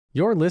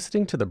You're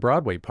listening to the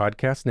Broadway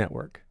Podcast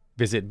Network.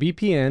 Visit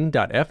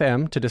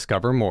bpn.fm to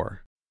discover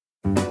more.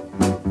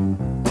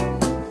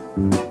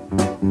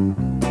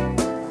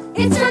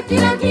 It's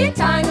turkey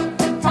time.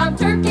 Tom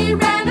Turkey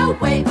ran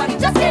away, but he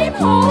just came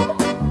home.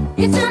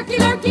 It's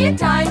turkey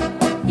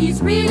time.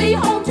 He's really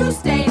home to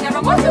stay,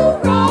 never more to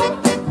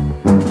roam.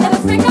 Let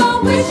us make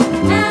a wish,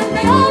 and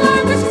may all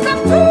our wishes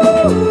come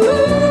true.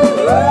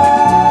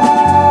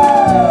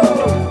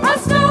 A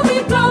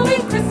snowy,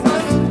 blowing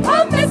Christmas,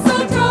 a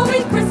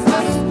mistletoe-ing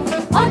Christmas,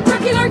 a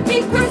turkey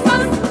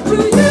Christmas to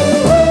you.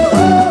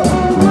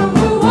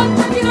 A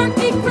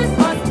turkey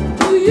Christmas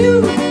to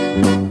you.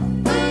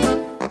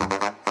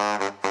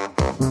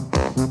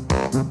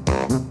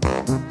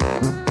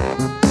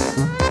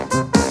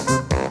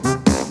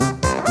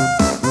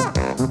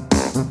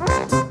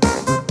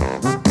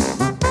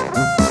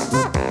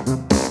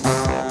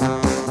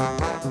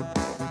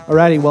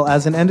 Alrighty, well,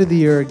 as an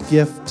end-of-the-year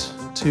gift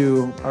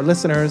to our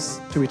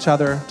listeners, to each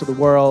other, to the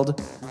world,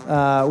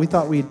 we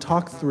thought we'd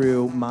talk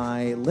through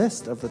my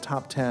list of the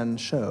top 10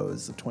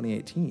 shows of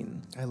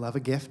 2018. I love a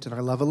gift and I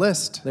love a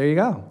list. There you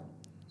go.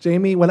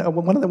 Jamie, when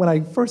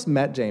I first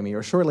met Jamie,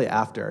 or shortly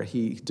after,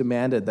 he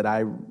demanded that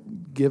I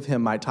give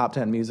him my top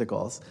 10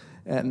 musicals.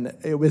 And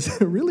it was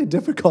a really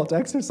difficult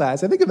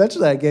exercise. I think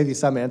eventually I gave you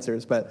some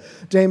answers, but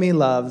Jamie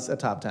loves a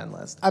top 10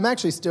 list. I'm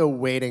actually still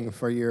waiting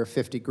for your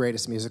 50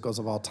 greatest musicals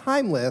of all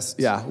time list.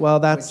 Yeah, well,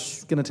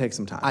 that's going to take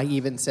some time. I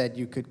even said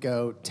you could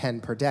go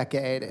 10 per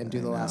decade and do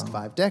the last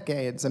 5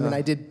 decades. I mean,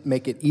 I did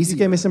make it easy. You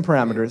gave me some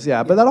parameters,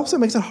 yeah, but that also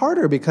makes it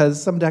harder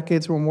because some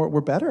decades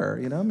were better,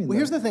 you know? I mean, Well,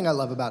 here's the thing I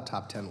love about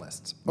top 10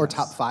 lists, or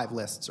top 5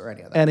 lists, or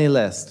any of that. any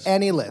list.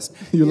 Any list.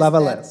 You is love a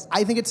that list.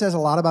 I think it says a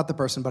lot about the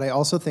person, but I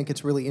also think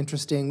it's really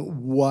interesting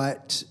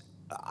what...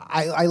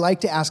 I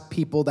like to ask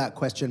people that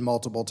question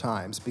multiple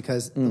times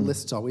because the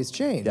lists always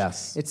change.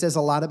 Yes. It says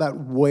a lot about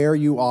where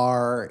you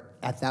are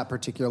at that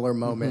particular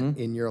moment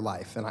in your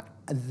life, and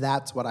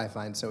that's what I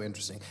find so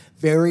interesting.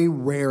 Very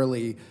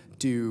rarely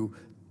do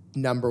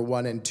number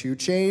 1 and 2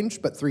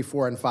 change, but 3,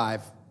 4, and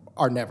 5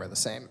 are never the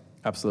same.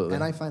 Absolutely.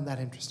 And I find that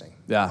interesting.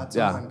 Yeah, That's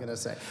yeah. all I'm going to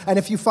say. And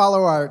if you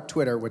follow our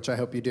Twitter, which I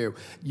hope you do,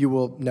 you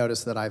will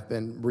notice that I've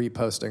been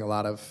reposting a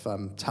lot of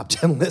top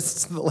 10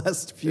 lists the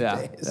last few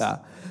days.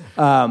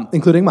 Yeah,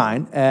 including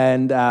mine.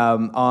 And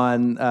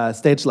on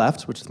Stage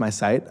Left, which is my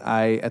site,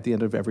 I, at the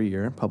end of every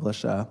year,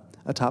 publish a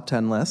top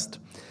 10 list.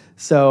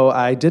 So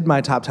I did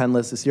my top 10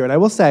 list this year, and I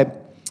will say,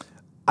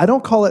 I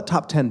don't call it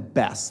top 10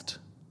 best.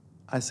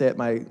 I say it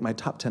my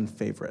top 10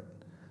 favorite.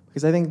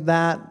 Because I think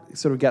that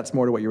sort of gets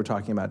more to what you were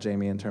talking about,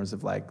 Jamie, in terms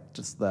of like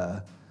just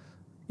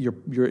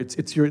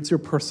it's your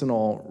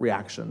personal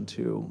reaction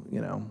to, you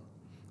know,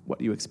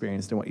 what you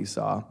experienced and what you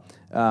saw.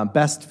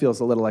 Best feels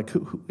a little like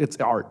it's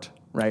art,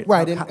 right?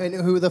 Right, and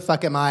who the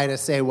fuck am I to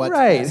say what?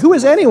 Right. Who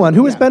is anyone?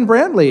 Who is Ben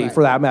Brantley,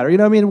 for that matter? You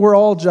know what I mean? We're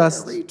all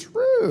just Very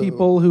true.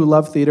 people who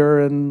love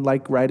theater and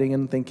like writing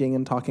and thinking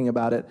and talking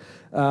about it.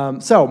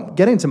 So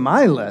getting to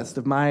my list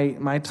of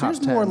my top Here's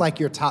 10. more like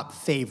your top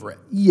favorite.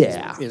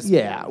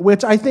 Yeah,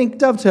 which I think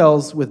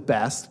dovetails with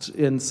best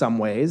in some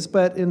ways,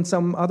 but in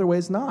some other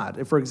ways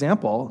not. For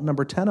example,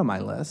 number 10 on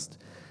my list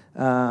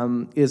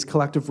is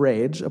Collective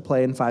Rage, a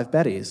play in 5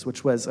 Bettys,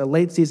 which was a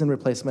late season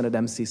replacement at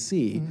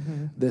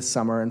MCC this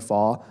summer and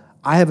fall.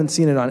 I haven't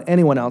seen it on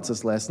anyone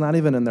else's list, not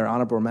even in their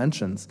honorable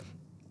mentions.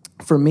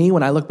 For me,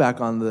 when I look back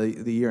on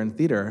the year in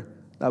theater,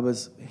 that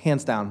was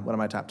hands down one of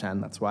my top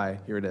 10. That's why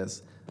here it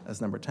is as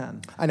number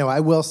 10. I know. I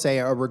will say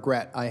a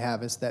regret I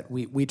have is that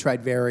we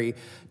tried very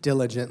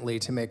diligently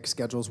to make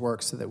schedules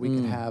work so that we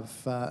could have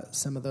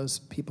some of those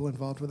people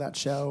involved with that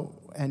show,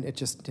 and it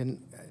just didn't.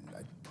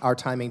 Our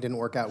timing didn't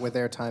work out with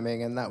their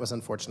timing, and that was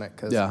unfortunate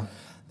because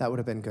that would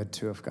have been good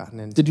to have gotten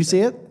into. Did you see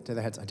it? To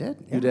the heads. I did.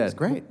 Yeah, You did. It was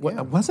great.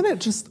 Yeah. Wasn't it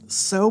just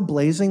so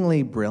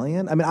blazingly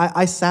brilliant? I mean,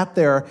 I sat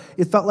there.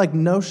 It felt like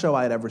no show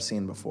I had ever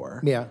seen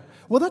before. Yeah.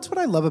 Well, that's what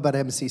I love about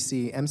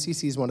MCC.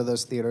 MCC is one of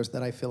those theaters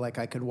that I feel like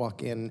I could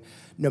walk in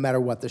no matter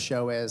what the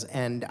show is,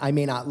 and I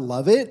may not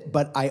love it,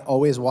 but I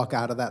always walk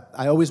out of that.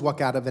 I always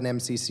walk out of an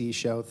MCC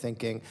show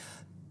thinking,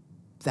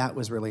 that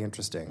was really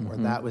interesting, or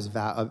that was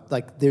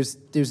like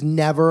there's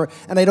never,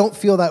 and I don't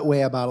feel that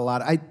way about a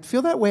lot. I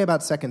feel that way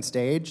about Second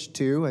Stage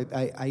too.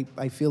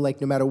 I feel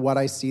like no matter what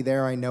I see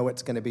there, I know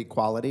it's going to be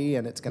quality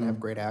and it's going to have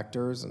great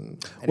actors.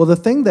 And well, the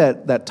thing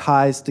that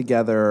ties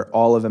together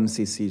all of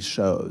MCC's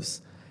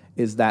shows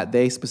is that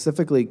they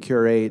specifically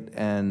curate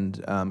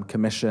and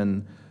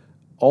commission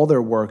all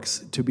their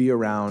works to be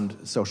around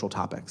social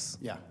topics.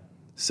 yeah.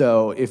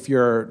 So if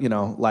you're, you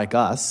know, like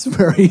us,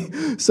 very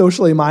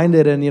socially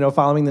minded and, you know,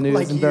 following the news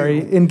Like and you. very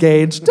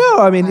engaged. No,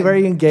 I mean,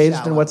 very engaged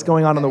in shallow. what's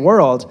going on in the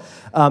world.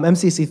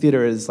 MCC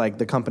Theater is like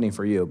the company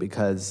for you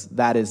because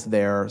that is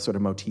their sort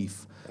of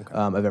motif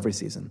of every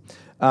season.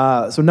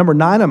 So number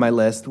 9 on my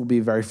list will be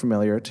very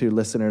familiar to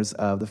listeners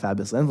of The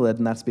Fabulous Invalid,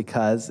 and that's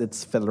because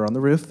it's Fiddler on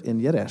the Roof in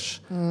Yiddish.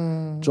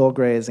 Joel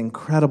Grey's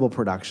incredible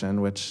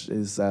production, which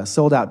is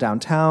sold out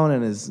downtown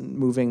and is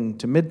moving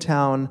to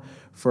Midtown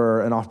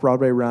for an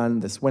off-Broadway run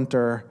this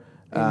winter.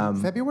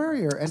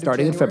 February or end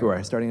Starting of in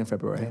January? Starting in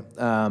February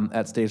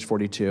at Stage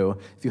 42.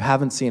 If you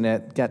haven't seen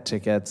it, get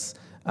tickets.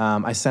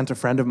 I sent a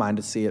friend of mine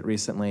to see it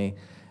recently,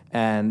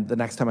 and the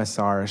next time I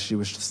saw her, she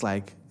was just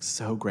like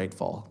so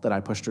grateful that I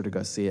pushed her to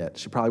go see it.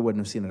 She probably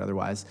wouldn't have seen it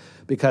otherwise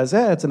because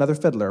it's another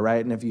Fiddler,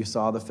 right? And if you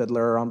saw The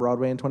Fiddler on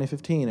Broadway in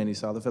 2015 and you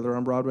saw The Fiddler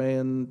on Broadway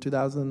in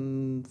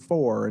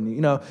 2004, and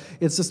you know,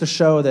 it's just a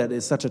show that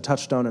is such a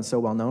touchstone and so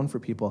well known for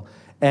people.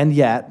 And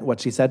yet, what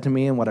she said to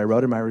me and what I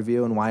wrote in my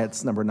review and why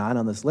it's number 9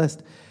 on this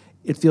list,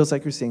 it feels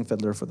like you're seeing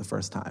Fiddler for the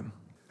first time.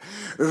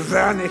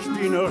 Wenn ich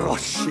bin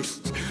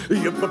Roschist,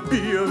 ihr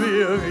Papier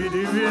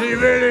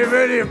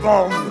wie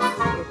Bomb.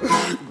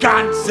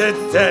 Ganze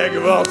Tag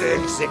wird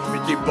ich sick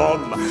mit die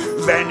Bomb,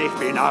 wenn ich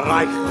bin ein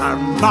reicher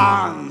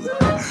Mann.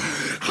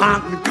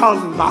 Handen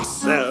kann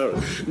Wasser,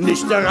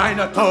 nicht der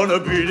reine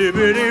Tonne,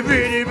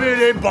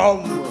 bitte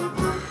Bomb.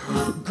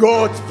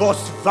 Gott,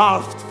 was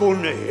warft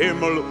von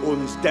Himmel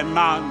uns der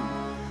Mann.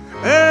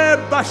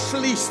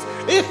 Beschließt,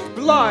 ich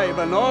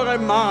bleibe nur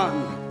ein Mann.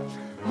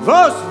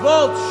 Was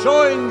wollt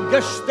schon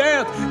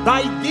gestört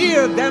bei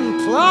dir den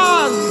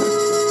Plan?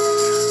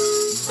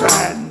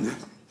 Denn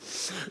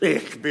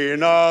ich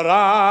bin ein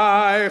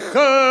reicher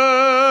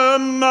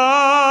Mann.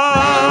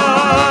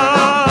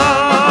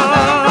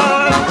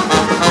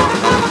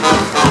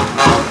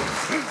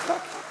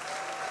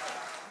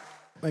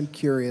 I'm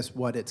curious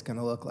what it's going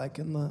to look like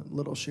in the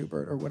Little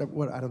Schubert or whatever.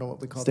 What I don't know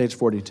what we call Stage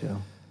 42. it.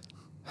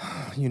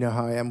 You know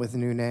how I am with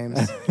new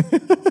names.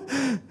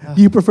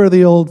 You prefer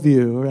the old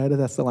view, right?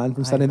 That's the line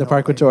from Sunday in the I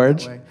Park with feel that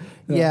George. way.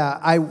 Yeah,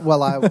 I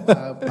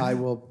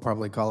will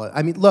probably call it.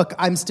 I mean, look,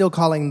 I'm still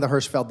calling the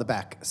Hirschfeld the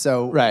Beck.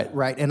 So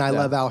Right. and I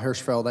love Al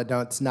Hirschfeld. I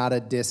don't. It's not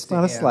a diss. It's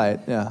not a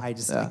slight, yeah. I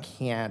just Yeah. I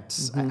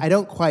can't. I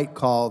don't quite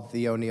call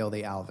the O'Neill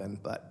the Alvin,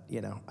 but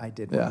you know I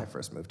did when Yeah. I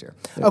first moved here.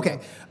 Okay,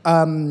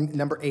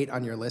 number 8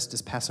 on your list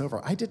is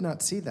Passover. I did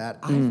not see that.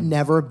 I've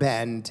never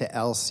been to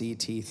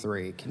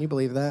LCT3. Can you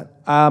believe that?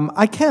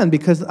 I can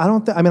because I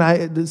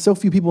don't. So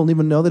few people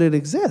even know that it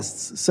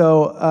exists.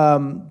 So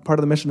part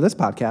of the mission of this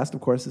podcast, of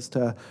course, is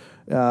to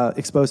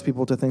expose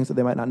people to things that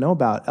they might not know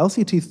about.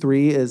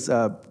 LCT3 is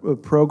a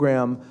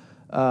program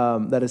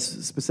that is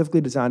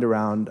specifically designed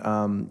around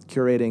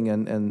curating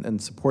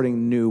and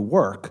supporting new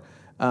work.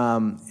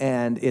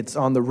 And it's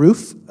on the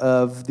roof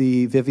of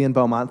the Vivian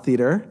Beaumont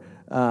Theater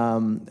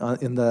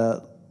in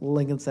the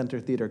Lincoln Center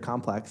Theater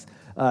complex.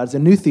 It's a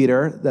new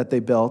theater that they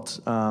built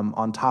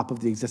on top of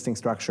the existing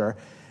structure.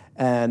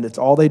 And it's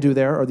all they do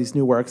there are these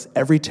new works.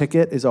 Every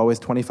ticket is always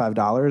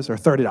 $25 or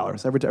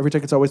 $30. Every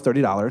ticket's always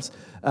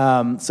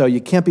 $30. So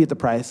you can't beat the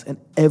price. And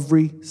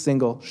every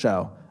single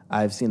show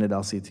I've seen at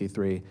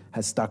LCT3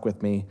 has stuck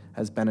with me,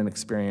 has been an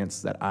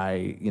experience that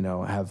I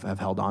have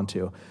held on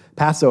to.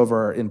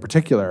 Passover in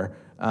particular,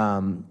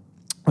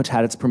 which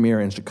had its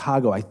premiere in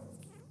Chicago, I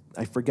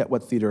forget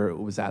what theater it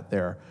was at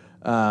there,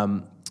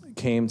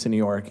 came to New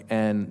York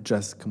and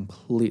just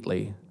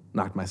completely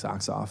knocked my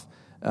socks off.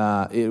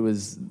 It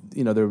was,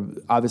 there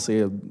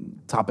obviously a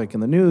topic in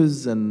the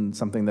news and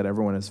something that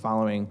everyone is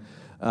following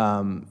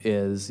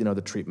is,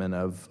 the treatment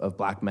of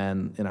black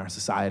men in our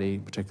society,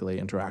 particularly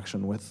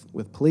interaction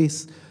with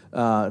police.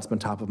 It's been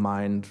top of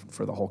mind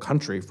for the whole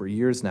country for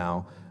years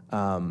now.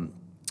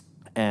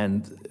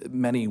 And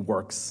many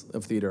works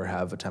of theater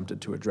have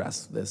attempted to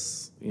address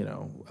this,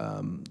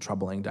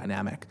 troubling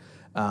dynamic.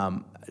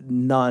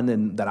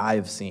 None that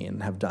I've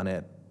seen have done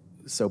it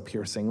so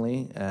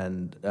piercingly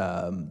and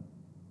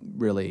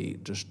really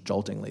just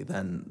joltingly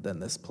than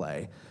this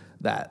play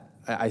that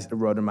I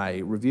wrote in my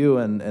review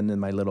and in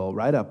my little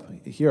write-up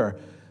here.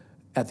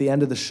 At the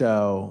end of the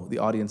show, the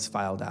audience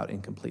filed out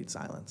in complete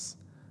silence.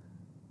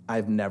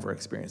 I've never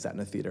experienced that in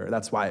a theater.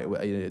 That's why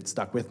it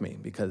stuck with me,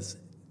 because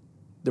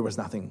there was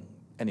nothing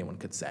anyone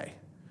could say,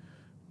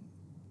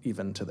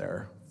 even to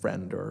their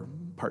friend or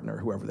partner,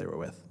 whoever they were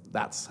with.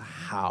 That's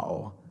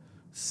how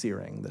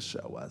searing this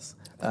show was.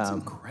 That's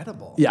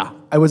incredible. Yeah,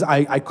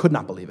 I could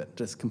not believe it.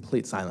 Just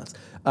complete silence.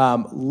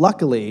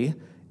 Luckily,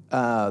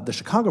 the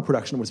Chicago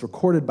production was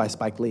recorded by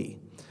Spike Lee,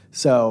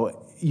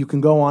 so you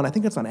can go on. I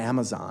think it's on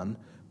Amazon,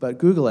 but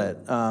Google it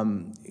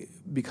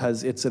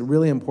because it's a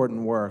really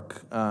important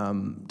work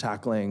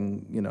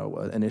tackling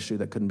an issue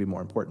that couldn't be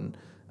more important.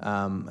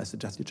 I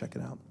suggest you check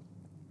it out.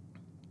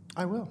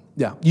 I will.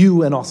 Yeah,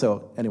 you and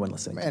also anyone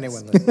listening.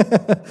 Anyone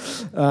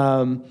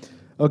listening.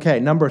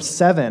 Okay, number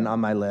 7 on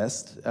my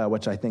list,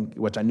 which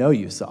I know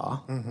you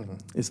saw,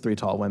 is Three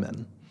Tall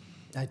Women.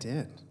 I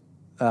did.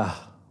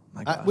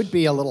 My gosh. It would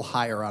be a little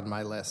higher on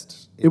my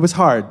list. It was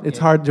hard. It's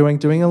hard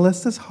doing a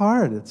list is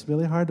hard. It's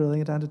really hard to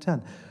it down to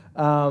 10.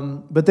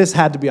 But this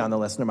had to be on the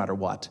list no matter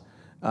what,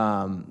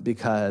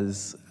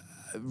 because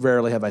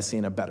rarely have I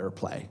seen a better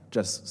play.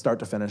 Just start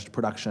to finish,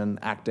 production,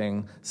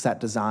 acting, set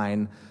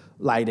design,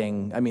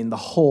 lighting. I mean, the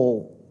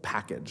whole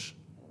package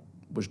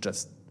was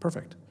just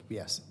perfect.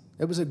 Yes.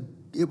 It was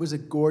a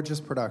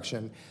gorgeous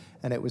production,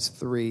 and it was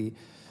 3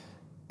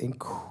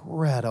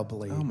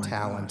 incredibly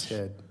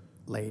talented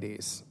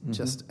ladies,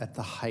 just at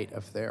the height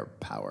of their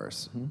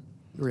powers.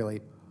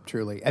 Really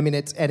truly. I mean,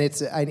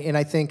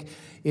 I think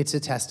it's a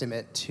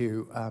testament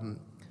to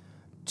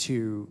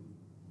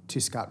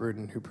Scott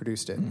Rudin, who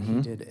produced it. Mm-hmm.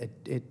 He did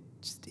it.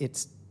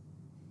 It's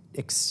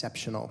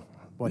exceptional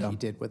what he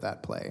did with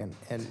that play,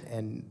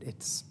 and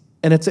it's.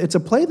 And it's a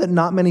play that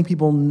not many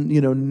people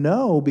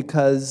know,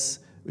 because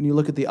when you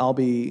look at the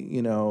Albee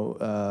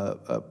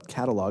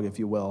catalog, if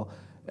you will,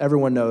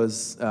 everyone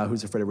knows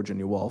Who's Afraid of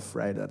Virginia Woolf,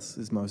 right? That's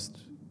his most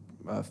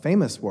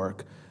famous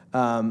work.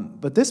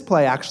 But this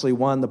play actually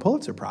won the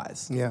Pulitzer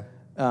Prize. Yeah.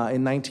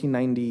 In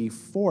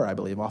 1994, I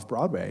believe, off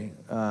Broadway,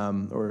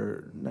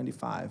 or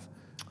 95.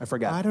 I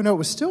forget. I don't know. It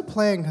was still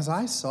playing because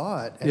I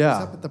saw it. It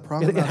was up at the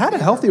Promenade. It had a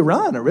healthy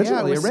run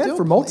originally. Yeah, it ran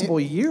for multiple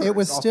years. It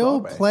was off still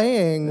Broadway.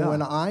 playing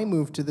when I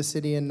moved to the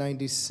city in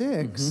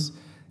 '96,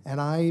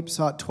 and I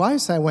saw it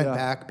twice. I went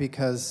back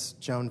because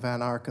Joan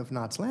Van Ark of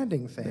Knots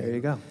Landing fame. There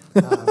you go.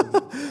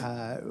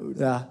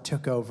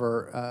 Took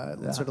over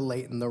sort of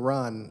late in the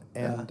run,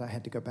 and I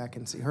had to go back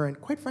and see her. And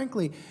quite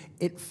frankly,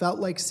 it felt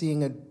like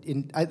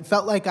it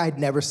felt like I'd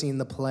never seen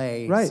the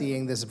play,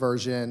 seeing this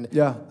version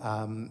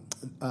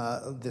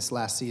this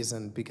last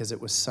season, because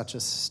it was such a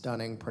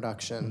stunning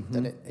production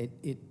that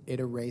it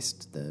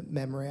erased the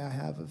memory I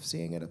have of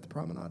seeing it at the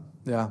Promenade.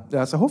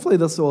 Yeah. So hopefully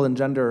this will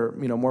engender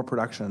more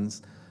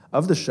productions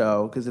of the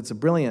show, because it's a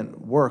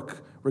brilliant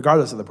work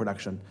regardless of the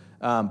production.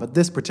 But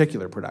this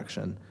particular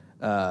production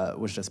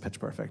was just pitch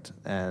perfect.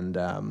 And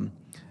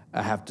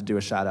I have to do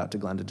a shout out to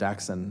Glenda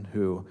Jackson,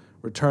 who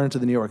returned to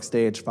the New York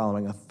stage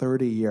following a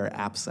 30-year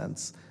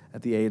absence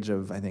at the age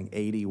of, I think,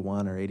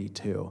 81 or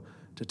 82,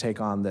 to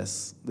take on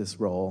this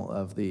role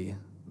of the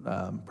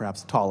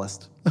perhaps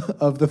tallest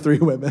of the three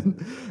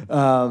women,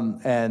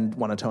 and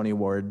won a Tony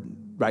Award,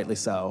 rightly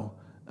so,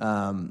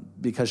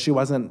 because she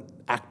wasn't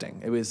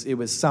acting. It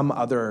was some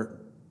other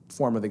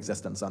form of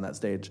existence on that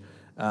stage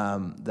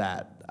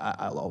that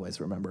I'll always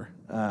remember.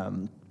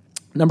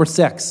 Number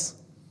 6,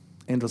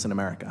 Angels in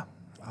America,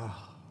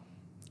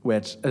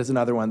 which is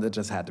another one that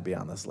just had to be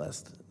on this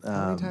list.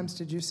 How many times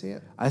did you see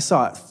it? I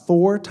saw it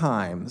 4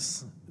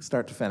 times,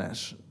 start to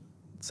finish,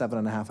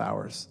 7.5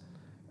 hours.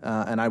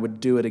 And I would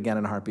do it again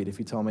in a heartbeat. If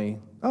you told me,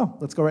 oh,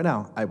 let's go right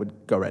now, I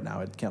would go right now.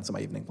 I'd cancel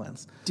my evening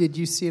plans. Did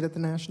you see it at the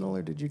National,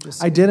 or did you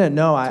just see I didn't,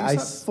 no. I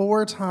saw it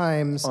 4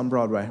 times. On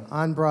Broadway.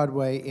 On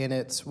Broadway in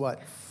its,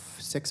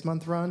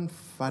 6-month run?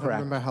 I don't Correct.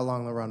 remember how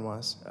long the run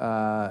was.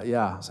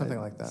 Yeah. Something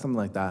like that. Something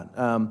like that.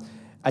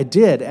 I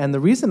did, and the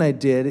reason I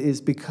did is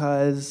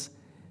because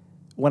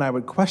when I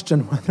would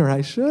question whether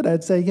I should,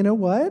 I'd say, you know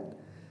what?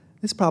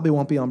 This probably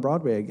won't be on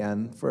Broadway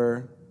again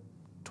for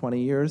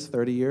 20 years,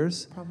 30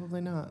 years? Probably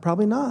not.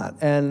 Probably not.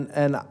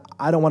 And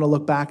I don't want to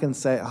look back and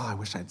say, oh, I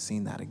wish I'd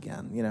seen that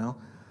again,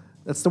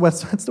 That's the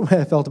way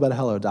I felt about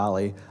Hello,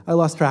 Dolly. I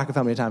lost track of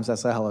how many times I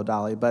saw Hello,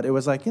 Dolly, but it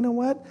was like, you know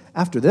what?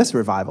 After this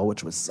revival,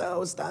 which was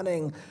so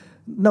stunning,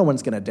 no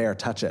one's going to dare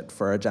touch it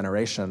for a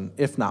generation,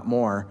 if not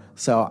more.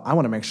 So I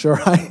want to make sure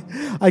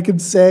I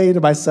could say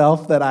to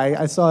myself that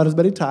I saw it as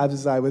many times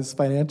as I was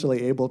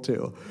financially able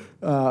to.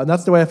 And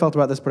that's the way I felt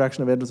about this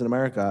production of Angels in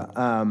America.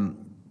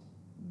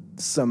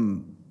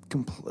 Some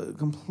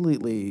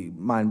completely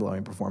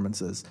mind-blowing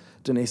performances.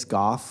 Denise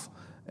Gough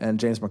and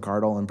James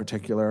McArdle in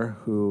particular,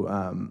 who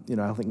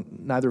I think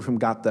neither of whom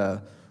got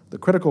the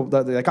critical.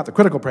 They got the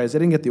critical praise. They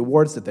didn't get the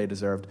awards that they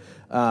deserved,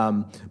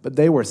 but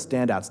they were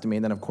standouts to me.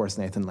 And then, of course,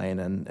 Nathan Lane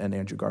and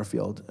Andrew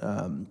Garfield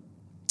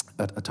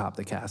atop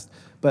the cast.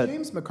 But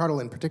James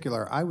McArdle in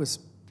particular, I was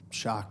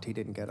shocked he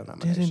didn't get a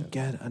nomination. Didn't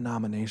get a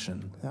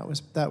nomination.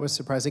 That was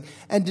surprising.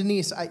 And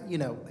Denise,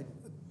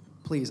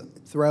 please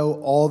throw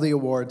all the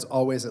awards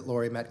always at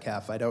Laurie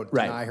Metcalf. I don't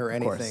deny her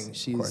anything.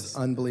 She's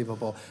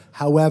unbelievable.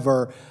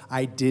 However,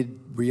 I did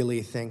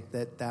really think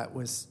that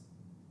was.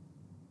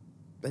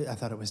 I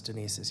thought it was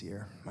Denise's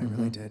year. I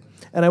really did.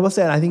 And I will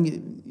say, and I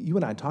think you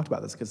and I talked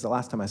about this because the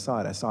last time I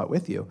saw it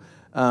with you.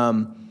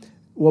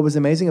 What was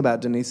amazing about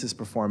Denise's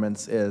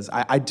performance is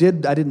I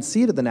didn't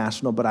see it at the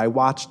National, but I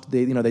watched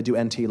they do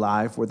NT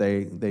Live, where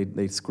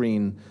they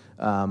screen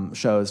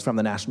shows from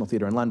the National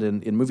Theatre in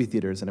London in movie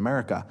theaters in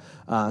America.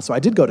 So I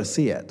did go to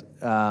see it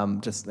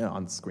just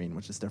on screen,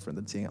 which is different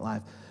than seeing it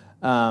live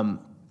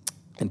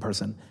in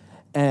person.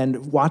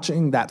 And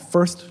watching that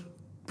first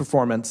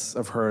performance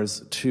of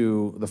hers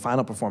to the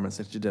final performance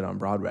that she did on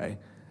Broadway,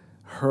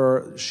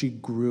 she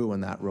grew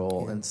in that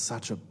role in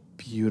such a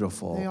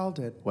beautiful They all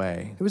did.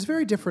 way. It was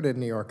very different in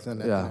New York than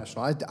at the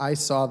National. I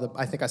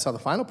think I saw the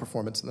final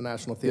performance in the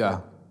National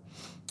Theatre.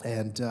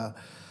 And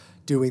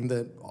doing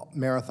the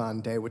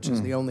marathon day, which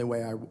is the only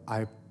way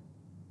I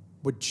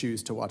would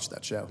choose to watch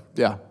that show.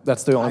 Yeah,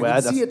 that's the only way. I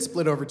would see it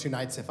split over 2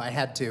 nights if I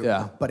had to.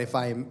 Yeah. But if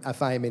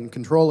I'm in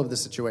control of the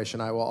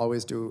situation, I will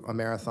always do a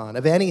marathon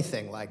of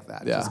anything like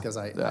that. Yeah. Just because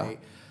I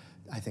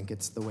think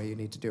it's the way you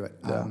need to do it.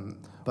 Yeah.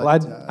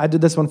 I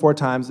did this one 4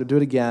 times. I'll do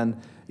it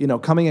again.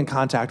 Coming in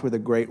contact with a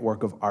great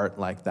work of art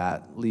like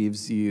that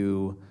leaves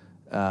you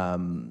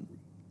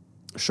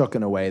shook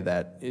in a way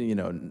that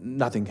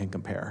nothing can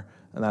compare,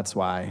 and that's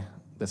why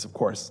this, of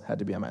course, had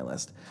to be on my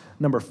list.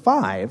 Number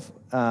 5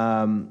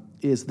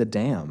 is The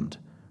Damned,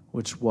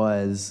 which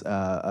was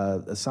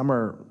a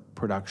summer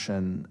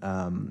production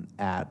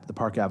at the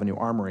Park Avenue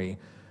Armory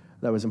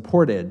that was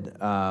imported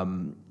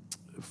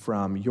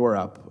from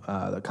Europe.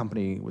 The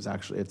company was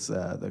it's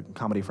the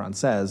Comédie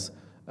Française,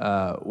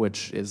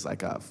 which is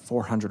like a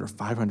 400 or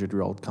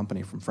 500-year-old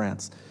company from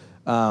France.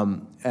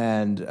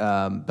 And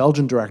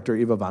Belgian director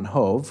Ivo van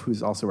Hove,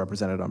 who's also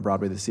represented on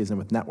Broadway this season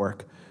with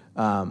Network,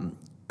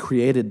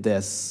 created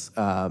this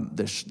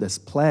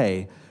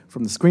play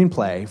from the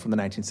screenplay from the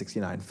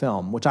 1969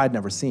 film, which I'd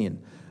never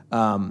seen,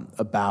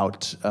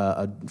 about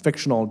a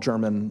fictional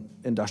German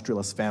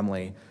industrialist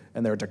family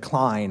and their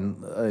decline,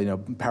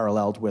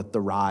 paralleled with the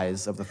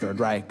rise of the Third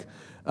Reich.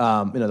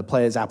 The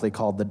play is aptly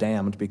called The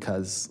Damned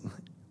because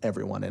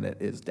everyone in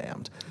it is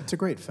damned. It's a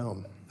great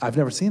film. I've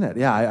never seen it.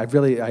 Yeah, I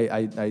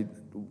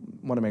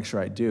want to make sure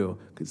I do,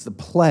 because the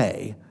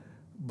play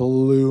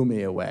blew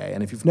me away.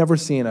 And if you've never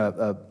seen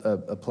a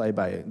play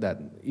that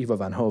Ivo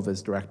van Hove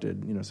has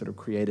directed, sort of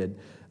created,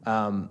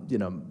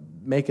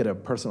 make it a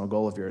personal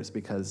goal of yours,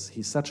 because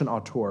he's such an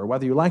auteur,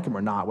 whether you like him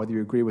or not, whether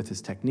you agree with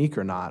his technique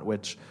or not,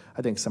 which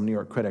I think some New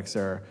York critics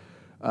are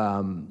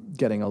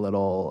getting a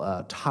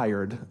little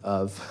tired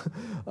of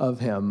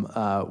him,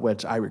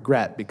 which I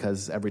regret,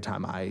 because every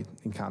time I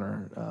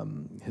encounter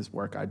his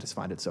work, I just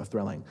find it so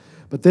thrilling.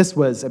 But this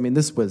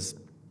was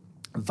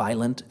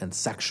violent and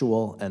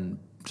sexual and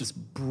just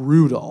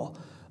brutal,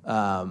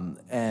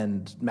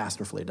 and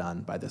masterfully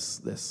done by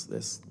this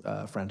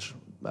French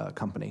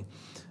company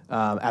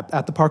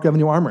at the Park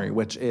Avenue Armory,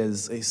 which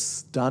is a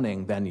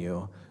stunning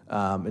venue.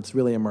 It's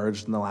really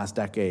emerged in the last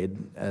decade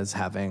as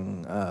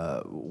having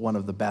one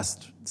of the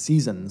best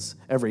seasons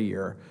every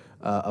year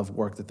of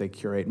work that they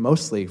curate,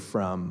 mostly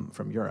from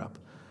Europe.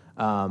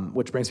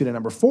 Which brings me to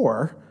number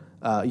 4,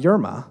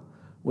 Yerma,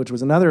 which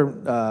was another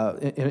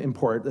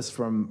import. This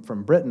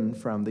from Britain,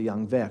 from the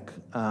Young Vic,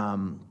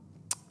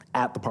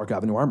 at the Park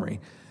Avenue Armory.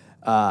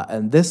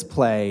 And this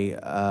play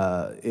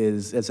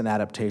is an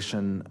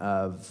adaptation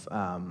of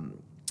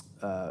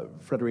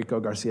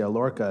Federico Garcia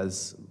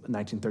Lorca's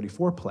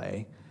 1934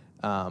 play,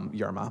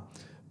 Yerma,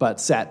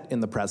 but set in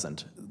the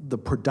present. The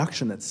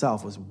production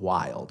itself was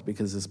wild,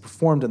 because it's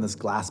performed in this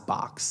glass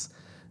box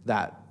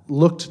that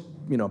looked,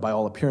 by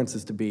all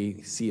appearances, to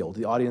be sealed.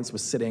 The audience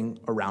was sitting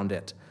around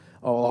it,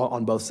 all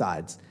on both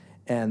sides.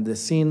 And the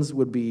scenes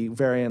would be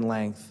vary in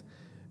length,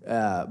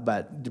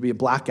 but there'd be a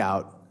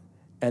blackout,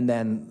 and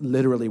then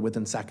literally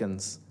within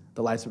seconds,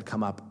 the lights would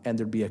come up, and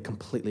there'd be a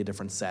completely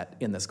different set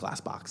in this glass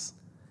box.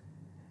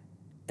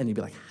 And you'd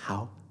be like,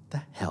 how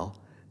the hell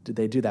did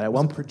they do that?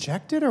 Was it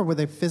projected, or were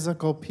they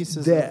physical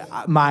pieces?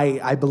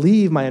 I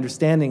believe my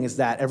understanding is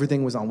that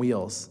everything was on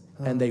wheels,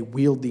 and they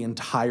wheeled the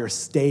entire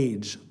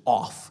stage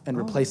off and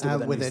replaced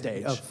it with a new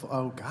stage.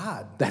 Oh,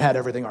 God. That had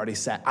everything already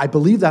set. I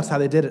believe that's how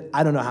they did it.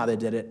 I don't know how they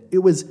did it. It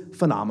was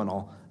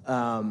phenomenal.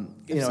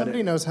 If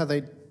somebody knows how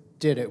they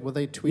did it, will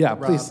they tweet at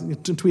Rob? Yeah, please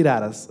tweet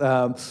at us.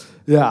 But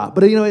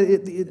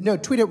no,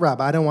 tweet at Rob.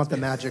 I don't want the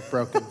magic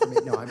broken for me.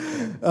 No, I'm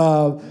kidding.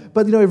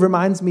 But it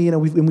reminds me,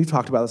 we've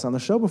talked about this on the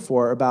show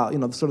before, about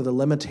sort of the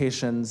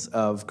limitations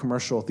of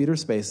commercial theater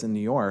space in New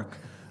York.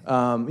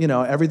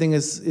 Everything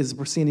is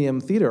proscenium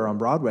theater on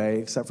Broadway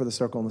except for the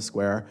Circle and the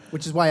Square.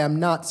 Which is why I'm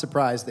not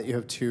surprised that you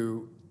have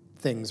 2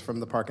 things from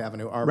the Park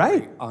Avenue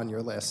Armory on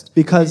your list.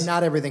 Because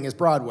not everything is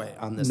Broadway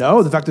on this list.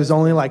 No, the fact there's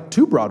only like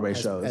 2 Broadway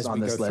shows on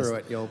this list. As we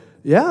go through it,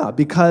 Yeah,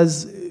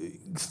 because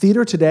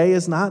theater today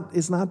is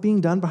not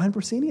being done behind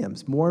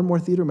prosceniums. More and more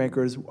theater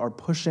makers are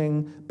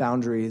pushing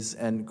boundaries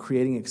and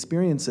creating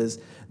experiences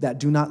that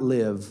do not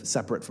live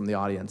separate from the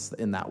audience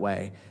in that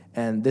way.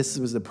 And this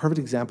was the perfect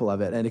example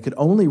of it. And it could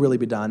only really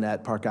be done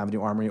at Park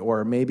Avenue Armory,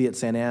 or maybe at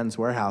St. Ann's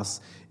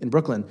Warehouse in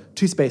Brooklyn,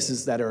 2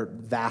 spaces that are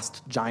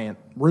vast, giant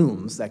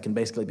rooms that can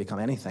basically become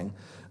anything.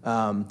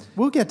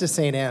 We'll get to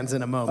St. Ann's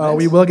in a moment. Oh,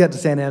 we will get to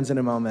St. Ann's in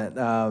a moment,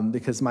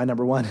 because my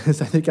number 1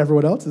 is, I think,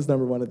 everyone else's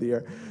number 1 of the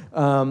year.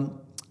 Or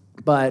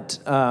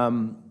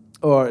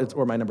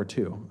my number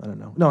 2. I don't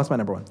know. No, it's my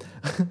number 1.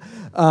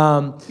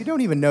 You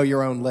don't even know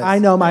your own list. I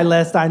know my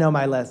list.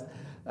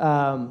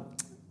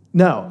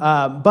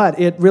 But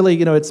it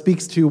really, it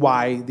speaks to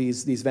why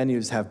these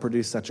venues have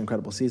produced such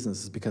incredible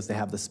seasons, is because they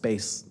have the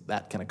space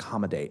that can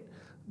accommodate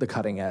the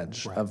cutting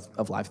edge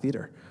of live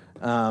theater.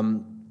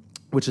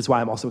 Which is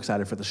why I'm also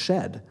excited for The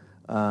Shed,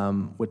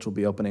 which will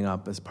be opening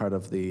up as part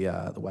of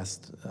the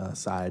West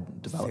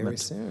Side development very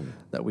soon.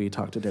 That we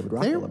talked to David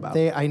Rockwell about.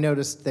 I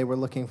noticed they were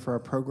looking for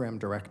a program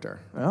director,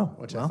 I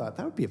thought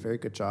that would be a very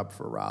good job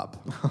for Rob.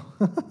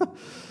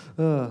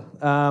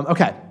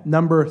 Okay,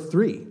 number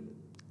 3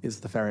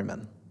 is The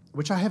Ferryman.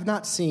 Which I have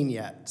not seen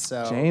yet,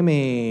 so...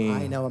 Jamie.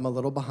 I know I'm a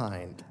little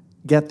behind.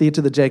 Get thee to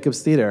the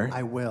Jacobs Theater.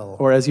 I will.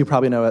 Or as you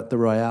probably know it, the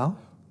Royale.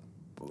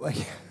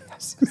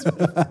 Yes.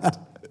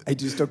 I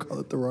do still call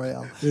it the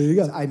Royale. There you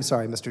go. I'm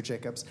sorry, Mr.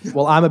 Jacobs.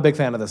 Well, I'm a big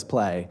fan of this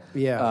play.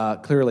 Yeah.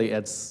 Clearly,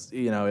 it's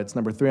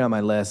number 3 on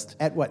my list.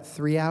 At what,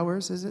 3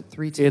 hours, is it?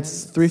 3:10?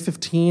 It's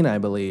 3:15, I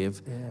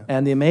believe. Yeah.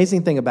 And the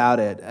amazing thing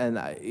about it, and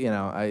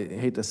I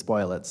hate to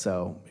spoil it,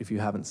 so if you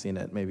haven't seen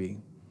it, maybe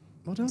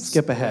Well, don't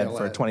skip ahead spoil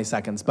for it. 20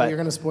 seconds. Oh, But you're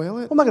going to spoil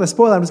it? I'm not going to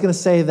spoil it. I'm just going to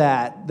say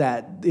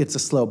that it's a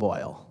slow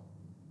boil.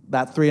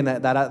 That 3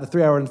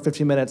 hour and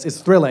 15 minutes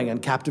is thrilling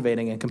and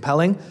captivating and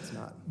compelling. It's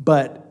not.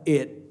 But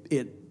it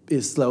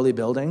is slowly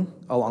building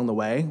along the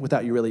way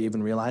without you really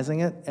even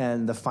realizing it.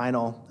 And the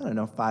final,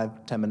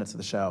 5-10 minutes of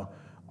the show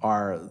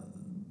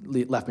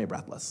left me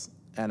breathless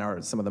and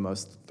are some of the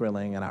most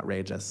thrilling and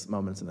outrageous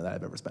moments that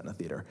I've ever spent in a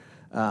theater.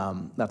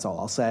 That's all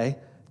I'll say.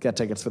 Get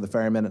tickets for The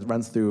Ferryman. It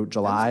runs through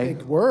July.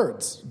 Big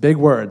words. Big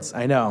words,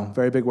 I know,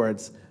 very big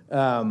words.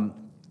 But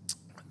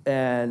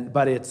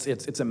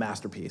it's a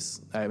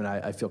masterpiece. I mean,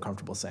 I feel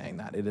comfortable saying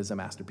that it is a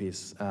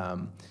masterpiece.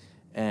 That's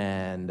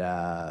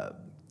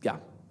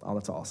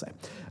all I'll say.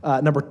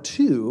 Number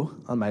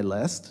 2 on my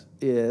list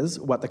is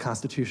What the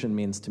Constitution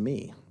Means to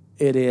Me.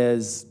 It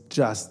is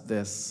just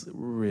this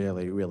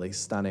really, really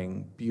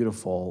stunning,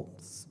 beautiful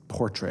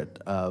portrait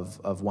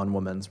of one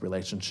woman's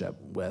relationship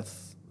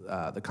with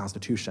the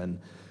Constitution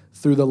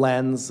through the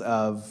lens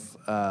of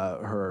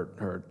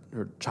her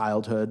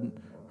childhood,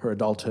 her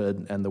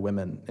adulthood, and the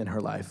women in her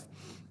life.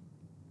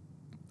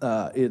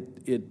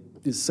 It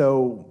is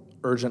so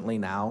urgently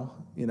now.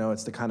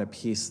 It's the kind of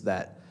piece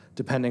that,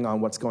 depending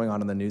on what's going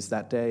on in the news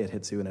that day, it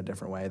hits you in a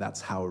different way.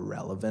 That's how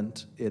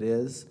relevant it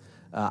is.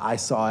 I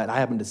saw it. I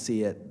happened to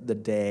see it the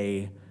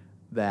day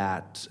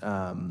that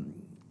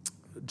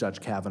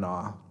Judge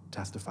Kavanaugh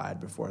testified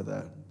before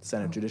the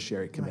Senate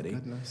Judiciary Committee.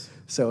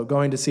 So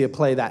going to see a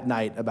play that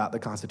night about the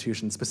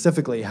Constitution,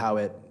 specifically how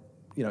it,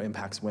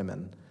 impacts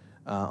women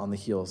on the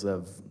heels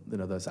of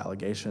those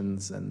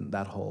allegations and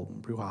that whole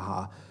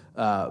brouhaha,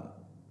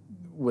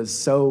 was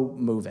so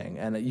moving.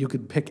 And you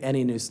could pick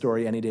any news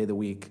story any day of the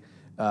week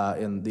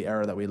in the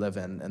era that we live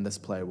in, and this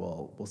play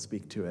will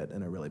speak to it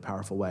in a really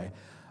powerful way.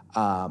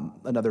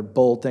 Another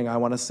bold thing I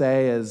want to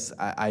say is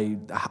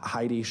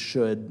Heidi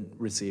should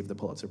receive the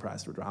Pulitzer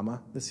Prize for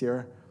Drama this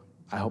year.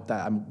 I hope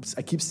that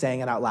I keep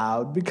saying it out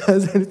loud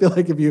because I feel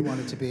like if you want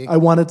it to be. I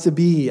want it to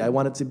be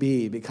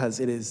because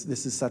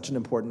this is such an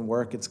important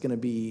work. It's going to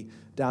be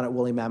down at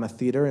Woolly Mammoth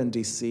Theater in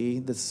D.C.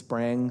 this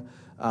spring.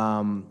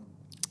 And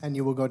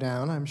you will go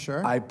down, I'm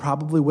sure. I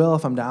probably will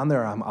if I'm down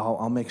there.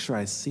 I'll make sure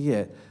I see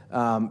it.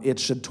 It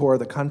should tour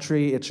the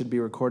country. It should be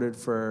recorded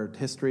for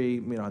history.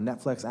 On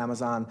Netflix,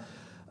 Amazon.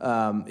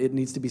 It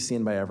needs to be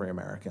seen by every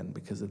American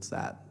because it's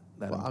that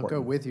important. I'll go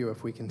with you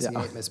if we can see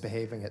it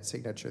misbehaving at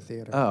Signature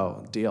Theater.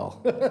 Oh,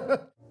 deal.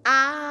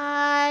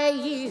 I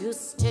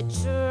used to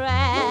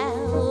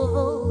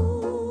travel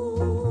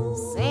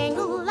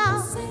single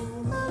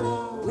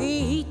love.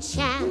 We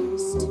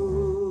chanced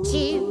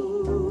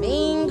to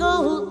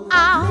mingle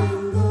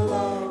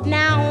out.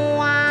 Now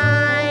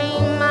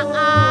I'm a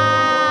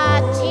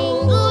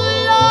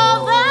tingle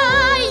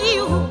over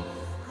you.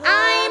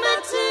 I'm a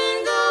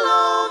tingle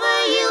over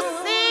you.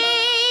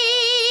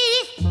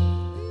 See,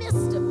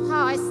 Mr.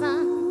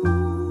 Parson,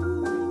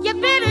 you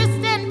better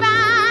stand by,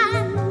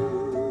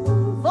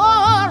 for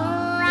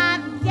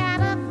I've got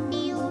a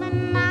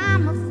feeling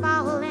I'm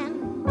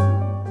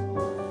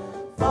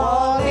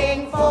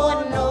falling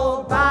for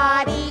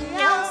nobody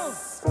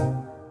else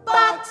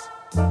but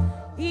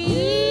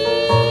you.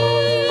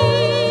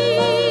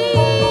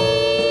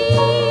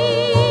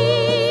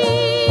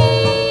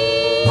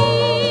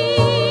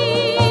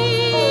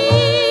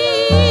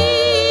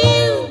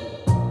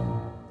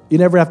 You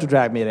never have to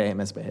drag me to Ain't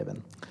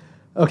Misbehavin'.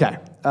 Okay,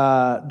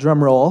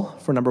 drum roll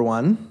for number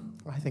 1.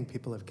 I think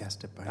people have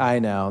guessed it by now. I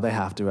know, they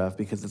have to have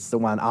because it's the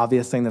one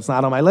obvious thing that's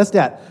not on my list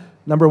yet.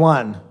 Number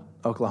 1,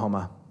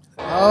 Oklahoma.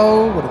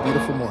 Oh, what a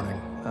beautiful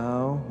morning.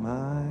 Oh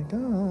my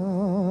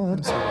God.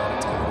 I'm so glad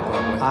it's coming to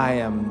Broadway. I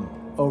am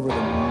over the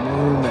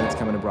moon that it's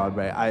coming to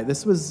Broadway.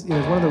 This was it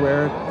was one of the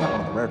not one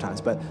of the rare times,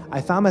 but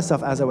I found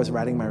myself as I was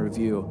writing my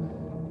review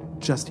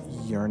just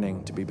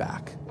yearning to be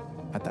back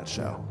at that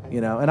show,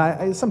 and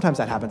I sometimes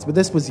that happens, but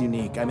this was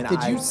unique. I mean,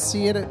 Did you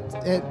see it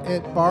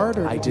at Bard?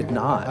 Or I did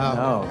not,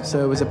 Oh. no.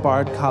 So it was at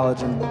Bard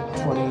College in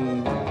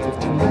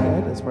 2015,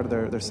 right? As part of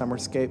their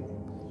Summerscape.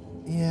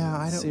 Yeah,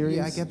 I don't. Series?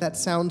 Yeah, I get that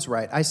sounds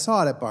right. I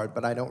saw it at Bard,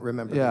 but I don't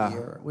remember Yeah. the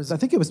year. I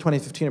think it was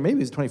 2015 or maybe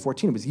it was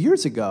 2014. It was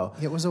years ago.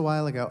 It was a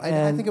while ago. I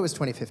And- think it was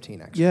 2015,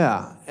 actually.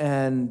 Yeah,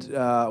 and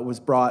was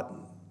brought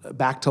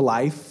back to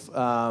life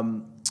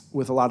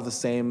with a lot of the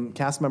same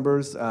cast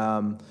members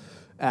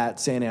at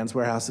St. Anne's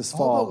Warehouse this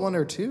fall. All but one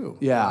or two.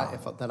 Yeah.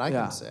 That I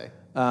can say.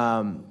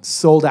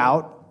 Sold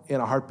out in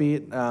a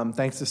heartbeat.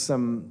 Thanks to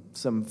some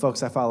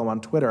folks I follow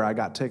on Twitter, I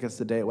got tickets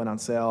the day it went on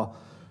sale.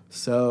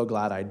 So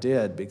glad I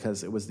did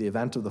because it was the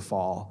event of the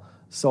fall.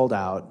 Sold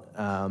out.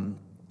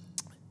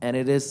 And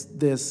it is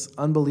this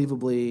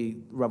unbelievably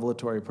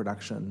revelatory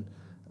production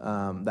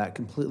that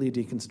completely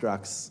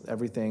deconstructs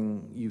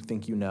everything you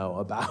think you know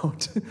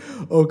about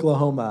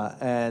Oklahoma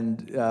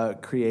and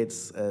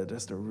creates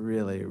just a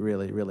really,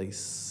 really, really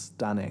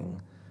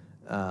stunning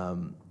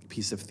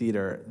piece of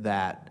theater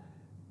that,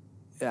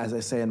 as I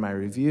say in my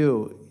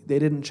review, they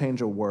didn't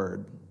change a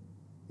word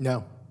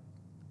No.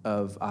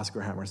 of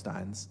Oscar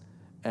Hammerstein's.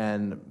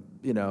 And,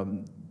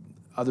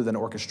 other than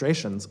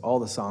orchestrations, all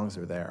the songs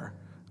are there.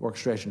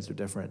 Orchestrations are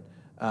different.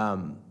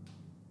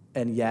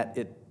 and yet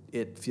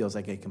it feels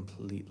like a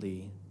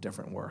completely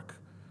different work.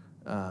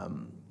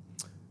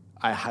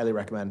 I highly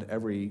recommend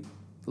every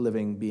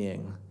living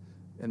being,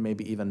 and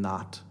maybe even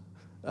not,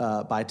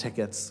 buy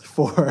tickets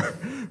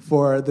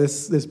for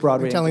this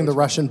Broadway. You're telling the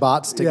Russian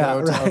bots to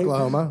go to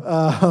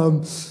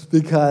Oklahoma?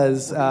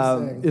 Because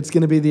it's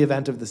going to be the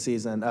event of the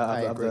season,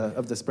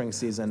 of the spring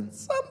season.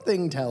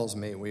 Something tells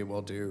me we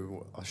will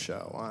do a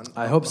show on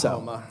I hope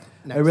Oklahoma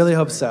so. I really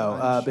hope spring.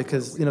 so,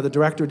 because the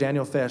director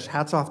Daniel Fish,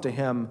 hats off to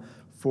him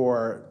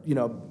for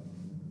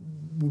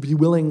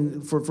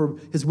for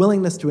his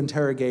willingness to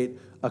interrogate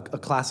a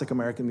classic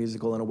American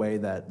musical in a way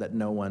that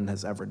no one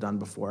has ever done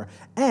before,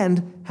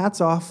 and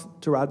hats off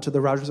to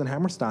the Rodgers and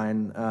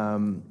Hammerstein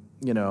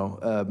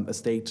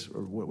estate,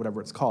 or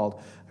whatever it's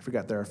called. I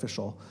forget their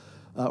official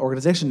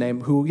organization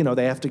name. Who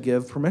they have to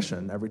give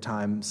permission every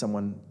time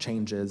someone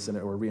changes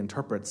or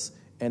reinterprets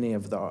any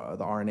of the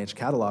R&H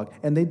catalog,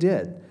 and they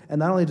did. And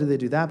not only did they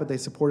do that, but they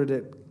supported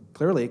it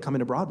clearly coming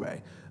to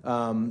Broadway,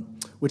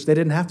 which they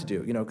didn't have to do,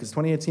 because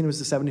 2018 was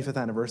the 75th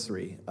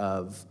anniversary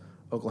of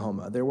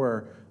Oklahoma. There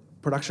were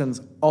productions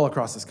all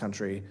across this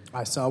country.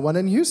 I saw one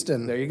in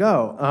Houston. There you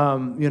go.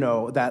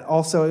 That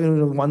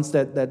also, ones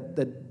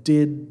that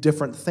did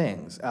different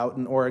things. Out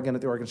in Oregon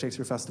at the Oregon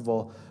Shakespeare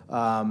Festival,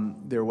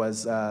 there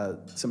was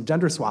some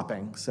gender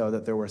swapping, so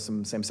that there were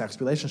some same-sex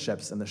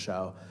relationships in the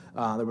show.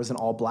 There was an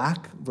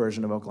all-black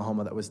version of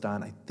Oklahoma that was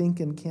done, I think,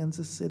 in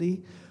Kansas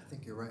City. I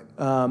think you're right.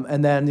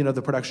 And then,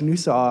 the production you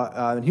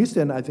saw in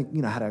Houston, I think,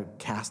 had a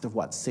cast of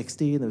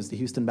 60. There was the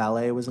Houston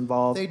Ballet was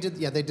involved. They did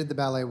the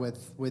ballet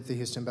with the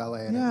Houston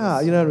Ballet. And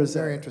yeah, it was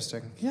very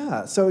interesting.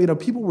 Yeah, so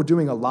people were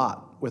doing a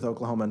lot with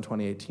Oklahoma in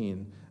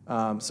 2018.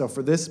 So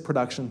for this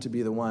production to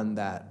be the one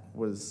that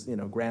was,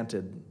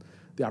 granted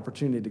the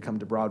opportunity to come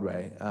to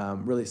Broadway,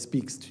 really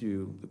speaks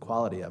to the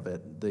quality of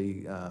it,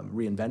 the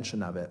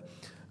reinvention of it.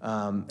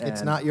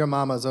 It's not your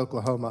mama's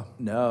Oklahoma.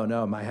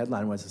 No. My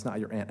headline was, "It's not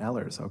your Aunt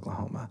Eller's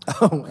Oklahoma."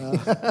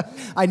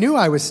 I knew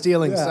I was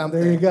stealing something.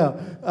 There you go.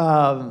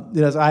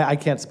 So I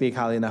can't speak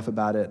highly enough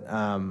about it.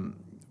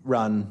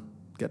 Run,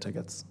 get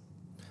tickets.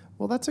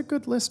 Well, that's a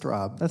good list,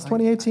 Rob. That's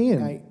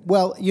 2018.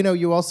 Well,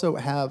 you also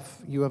have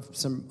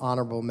some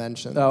honorable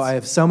mentions. Oh, I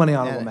have so many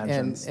honorable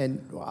mentions,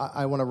 and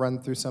I want to run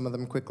through some of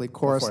them quickly.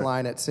 Chorus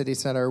Line at City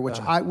Center, which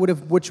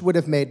would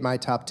have made my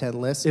top 10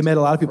 list. It made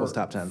a lot of people's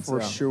top 10s for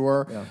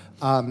sure.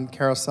 Yeah.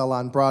 Carousel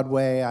on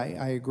Broadway,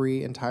 I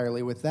agree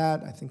entirely with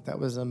that. I think that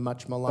was a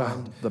much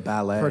maligned the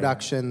ballet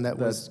production that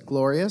was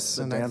glorious,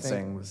 the and dancing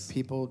I think was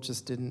people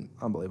just didn't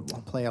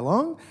unbelievable play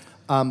along.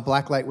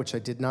 Blacklight, which I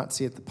did not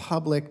see at the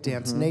Public,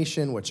 Dance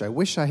Nation, which I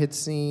wish I had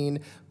seen,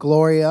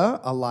 Gloria,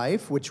 A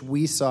Life, which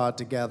we saw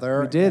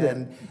together. We did.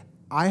 And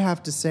I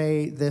have to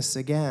say this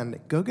again,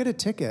 go get a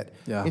ticket.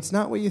 Yeah. It's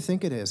not what you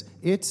think it is.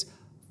 It's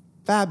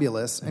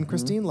fabulous, and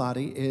Christine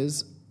Lottie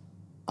is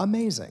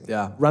amazing.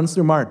 Yeah, runs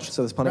through March,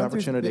 so there's plenty of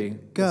opportunity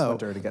this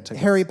winter to get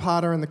tickets. Harry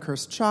Potter and the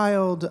Cursed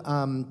Child,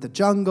 The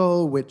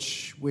Jungle,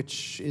 which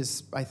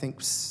is, I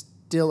think,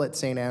 still at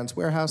St. Anne's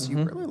Warehouse.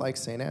 You really like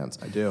St. Anne's.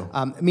 I do.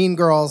 Mean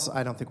Girls,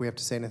 I don't think we have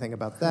to say anything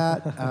about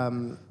that.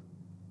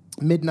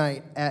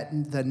 Midnight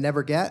at the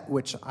Never Get,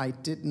 which I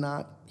did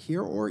not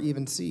hear or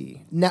even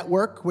see.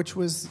 Network, which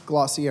was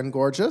glossy and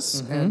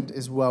gorgeous and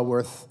is well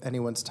worth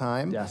anyone's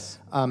time. Yes.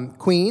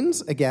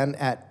 Queens, again,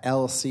 at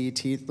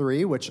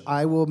LCT3, which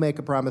I will make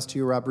a promise to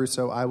you, Rob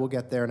Russo, I will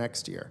get there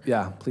next year.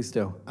 Yeah, please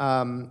do.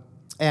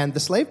 And the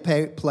Slave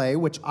Play,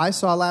 which I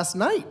saw last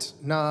night,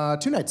 2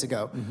 nights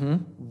ago.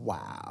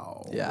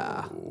 Wow.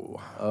 Yeah.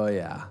 Oh,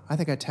 yeah. I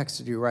think I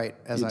texted you right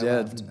as You I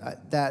did.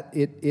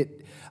 left.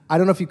 I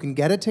don't know if you can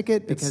get a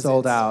ticket because It's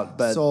sold out,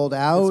 but sold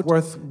out. it's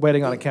worth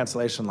waiting on a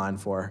cancellation line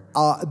for.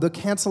 The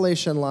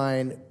cancellation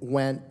line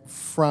went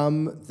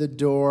from the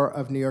door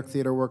of New York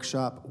Theater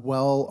Workshop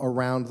well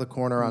around the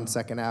corner on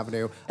 2nd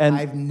Avenue. And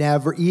I've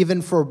never,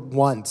 even for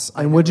once.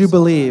 And would you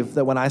believe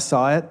that when I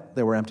saw it,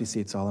 there were empty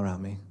seats all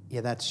around me?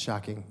 Yeah, that's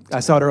shocking.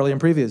 I saw it early in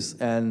previews,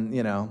 and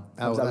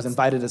I was that's-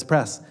 invited as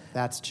press.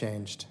 That's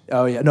changed.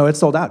 Oh yeah, no, it's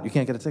sold out. You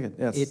can't get a ticket.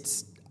 Yes.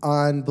 It's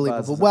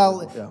unbelievable. Buzz.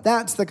 Well, Yeah.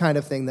 that's the kind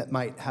of thing that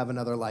might have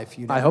another life.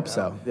 You never I hope know.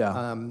 so,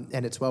 yeah.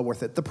 And it's well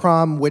worth it. The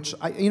Prom, which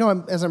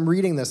as I'm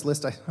reading this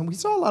list, we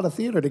saw a lot of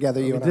theater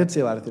together. We did see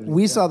a lot of theater.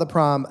 We saw The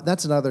Prom.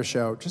 That's another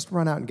show. Just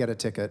run out and get a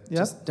ticket. Yep.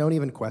 Just don't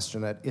even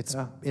question it.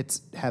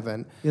 It's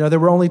heaven. There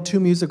were only 2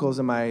 musicals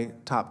in my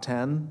top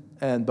 10,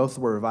 and both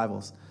were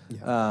revivals.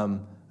 Yeah. I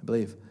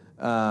believe.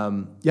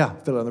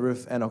 Fiddler on the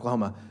Roof and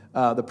Oklahoma.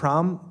 The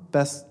Prom,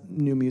 best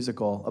new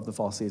musical of the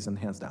fall season,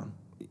 hands down.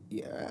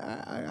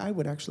 Yeah, I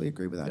would actually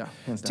agree with that. Yeah,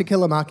 hands down. To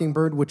Kill a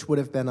Mockingbird, which would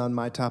have been on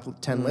my top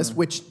 10 list,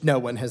 which no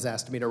one has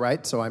asked me to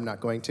write, so I'm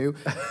not going to.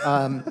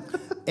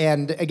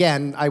 And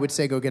again, I would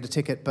say go get a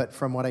ticket, but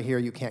from what I hear,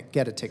 you can't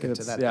get a ticket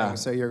to that thing,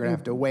 so you're going to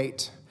have to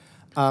wait.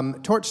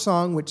 Torch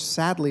Song, which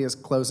sadly is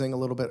closing a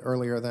little bit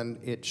earlier than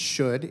it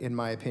should, in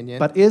my opinion.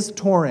 But is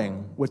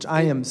touring, which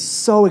I am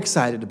so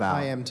excited about.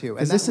 I am too.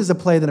 Because And this is a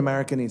play that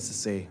America needs to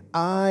see.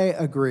 I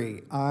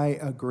agree.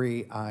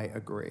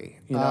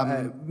 You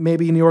know,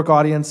 maybe New York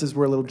audiences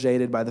were a little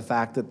jaded by the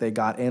fact that they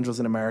got Angels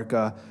in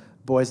America,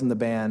 Boys in the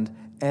Band,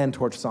 and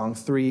Torch Song,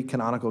 3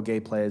 canonical gay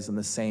plays in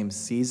the same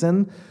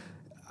season.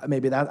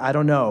 Maybe that, I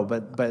don't know,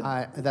 but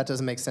that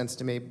doesn't make sense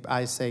to me.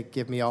 I say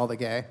give me all the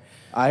gay.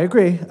 I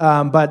agree.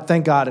 But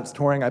thank God it's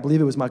touring. I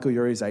believe it was Michael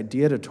Urie's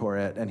idea to tour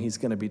it, and he's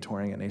going to be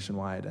touring it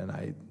nationwide, and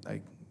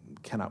I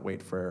cannot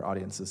wait for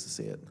audiences to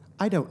see it.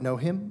 I don't know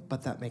him,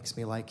 but that makes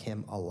me like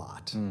him a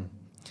lot.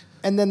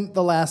 And then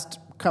the last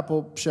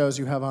couple shows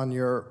you have on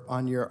your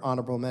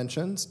honorable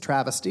mentions: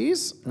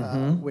 Travesties,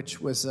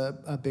 which was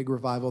a big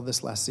revival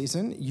this last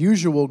season;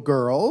 Usual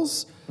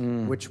Girls,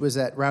 which was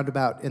at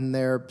Roundabout in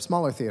their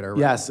smaller theater. Right?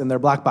 Yes, in their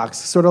black box,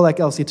 sort of like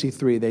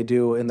LCT3. They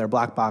do in their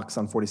black box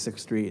on 46th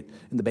Street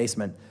in the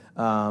basement.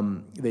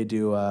 They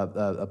do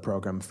a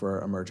program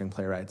for emerging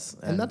playwrights,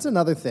 And that's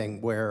another thing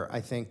where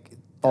I think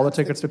all the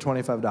tickets are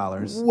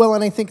 $25. Well,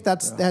 and I think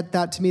that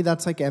to me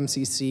that's like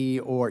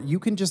MCC, or you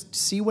can just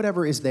see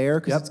whatever is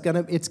there because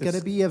it's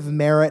gonna be of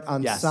merit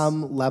on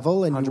some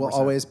level, and 100%. You will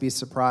always be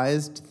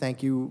surprised.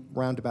 Thank you,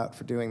 Roundabout,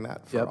 for doing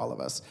that for all of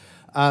us.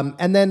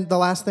 And then the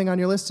last thing on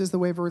your list is the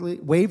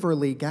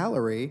Waverly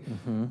Gallery,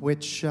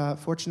 which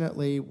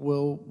fortunately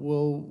will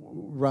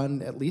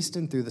run at least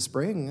in through the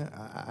spring.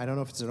 I don't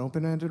know if it's an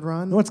open-ended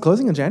run. No, it's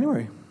closing in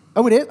January.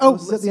 Oh, it is? Oh,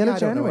 it's at the end of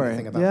January. I don't know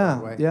anything about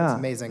Broadway. Yeah. It's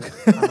amazing.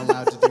 I'm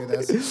allowed to do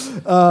this.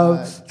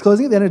 It's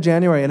closing at the end of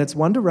January, and it's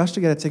one to rush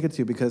to get a ticket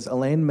to because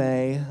Elaine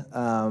May,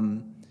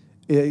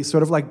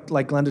 sort of like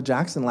Glenda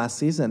Jackson last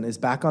season, is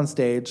back on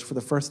stage for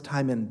the first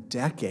time in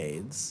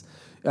decades.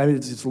 I mean,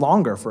 it's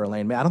longer for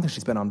Elaine May. I don't think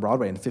she's been on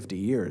Broadway in 50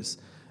 years.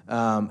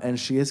 And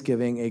she is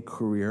giving a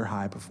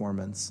career-high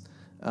performance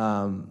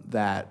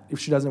that if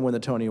she doesn't win the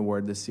Tony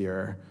Award this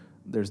year,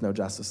 there's no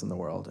justice in the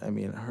world. I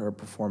mean, her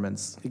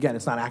performance, again,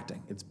 it's not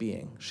acting, it's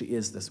being. She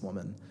is this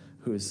woman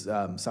who's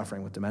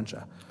suffering with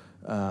dementia.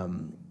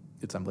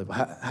 It's unbelievable.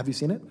 Have you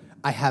seen it?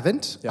 I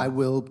haven't. Yeah. I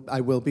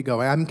will be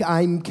going.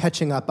 I'm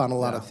catching up on a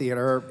lot of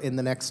theater in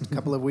the next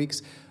couple of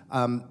weeks.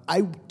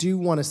 I do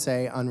want to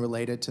say,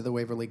 unrelated to the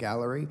Waverly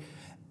Gallery,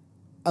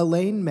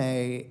 Elaine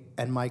May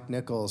and Mike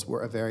Nichols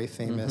were a very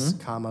famous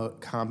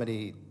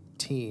comedy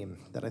team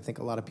that I think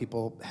a lot of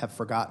people have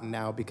forgotten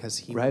now because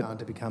he went on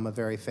to become a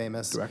very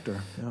famous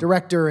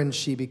director, and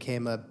she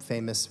became a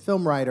famous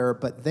film writer.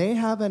 But they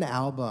have an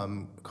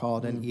album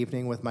called An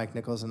Evening with Mike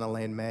Nichols and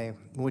Elaine May,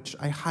 which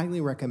I highly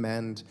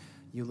recommend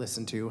you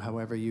listen to,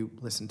 however you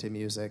listen to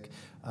music,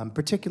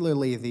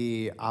 particularly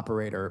the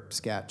Operator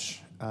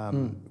sketch,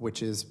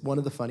 which is one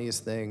of the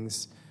funniest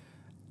things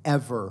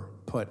ever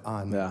put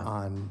on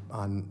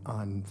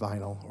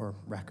vinyl or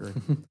record.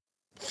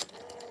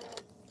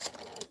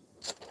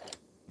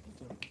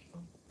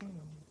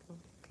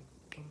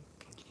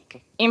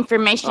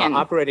 Information.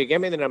 Operator, give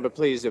me the number,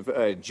 please, of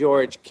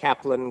George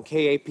Kaplan,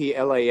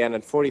 Kaplan,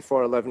 at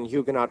 4411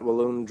 Huguenot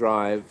Walloon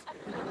Drive.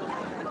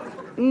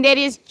 That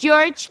is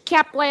George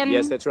Kaplan.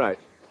 Yes, that's right.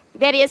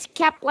 That is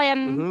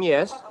Kaplan.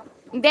 Yes.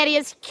 That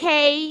is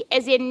K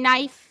as in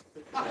knife.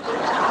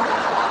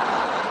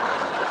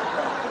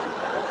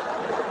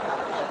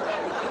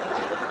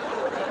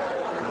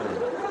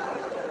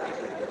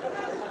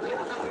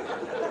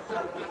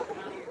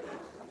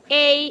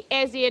 A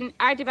as in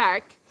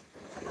aardvark.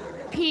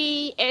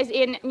 P as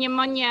in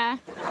pneumonia.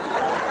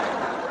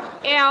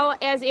 L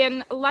as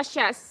in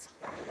luscious.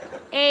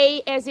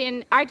 A as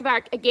in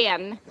aardvark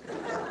again.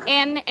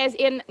 N as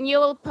in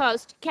Newell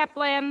Post.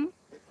 Kaplan.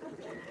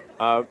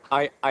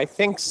 I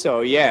think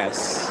so,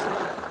 yes.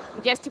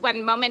 Just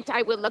one moment,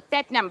 I will look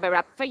that number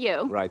up for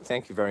you. Right,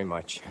 thank you very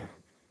much.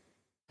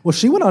 Well,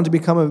 she went on to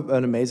become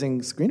an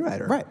amazing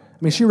screenwriter. Right. I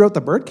mean, she wrote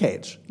The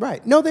Birdcage.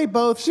 Right. No, they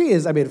both. She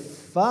is, I mean,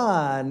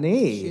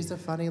 funny. She's a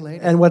funny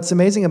lady. And what's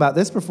amazing about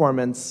this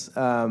performance,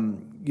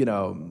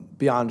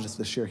 beyond just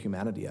the sheer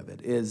humanity of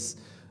it, is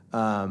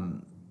the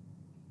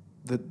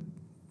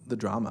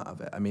drama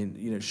of it. I mean,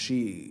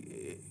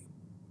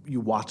 you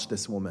watch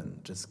this woman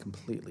just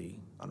completely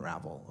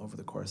unravel over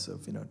the course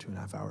of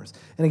 2.5 hours.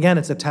 And again,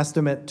 it's a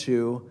testament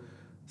to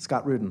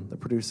Scott Rudin, the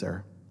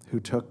producer, who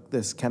took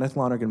this Kenneth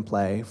Lonergan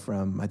play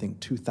from, I think,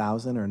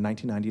 2000 or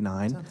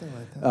 1999. Something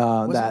like that.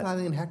 Was it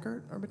Eileen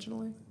Heckert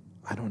originally?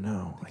 I don't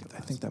know. I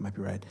think that might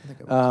be right.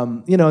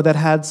 That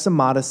had some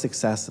modest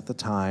success at the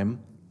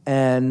time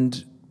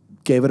and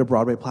gave it a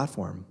Broadway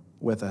platform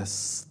with a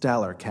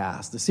stellar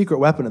cast. The secret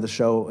weapon of the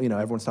show,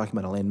 everyone's talking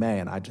about Elaine May,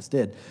 and I just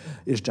did,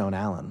 is Joan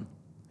Allen,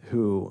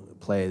 who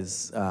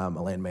plays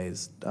Elaine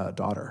May's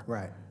daughter.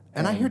 Right.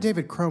 And I hear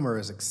David Cromer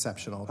is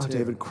exceptional, too.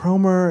 David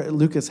Cromer,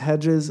 Lucas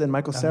Hedges, and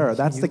Michael Cera.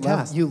 That's the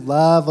cast. You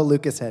love a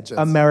Lucas Hedges.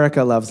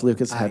 America loves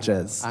Lucas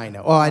Hedges. I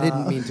know. Oh, I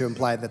didn't mean to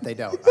imply that they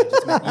don't. I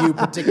just meant you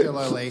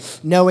particularly.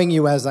 Knowing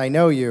you as I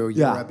know you,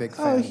 you're a big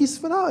fan. Oh, he's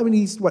phenomenal. I mean,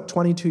 he's,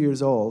 22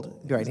 years old.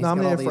 Right. He's He's got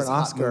nominated all for an these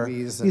hot Oscar.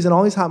 movies He's in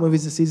all these hot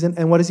movies this season.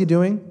 And what is he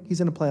doing?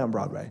 He's in a play on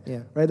Broadway.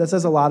 Yeah. Right? That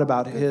says a lot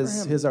about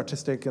his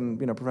artistic and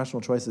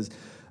professional choices.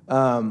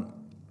 And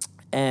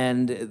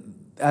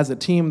as a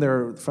team,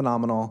 they're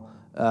phenomenal.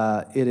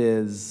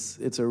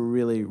 It's a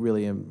really,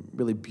 really,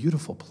 really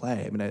beautiful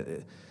play. I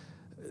mean,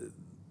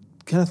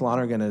 Kenneth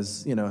Lonergan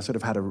has, sort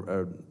of had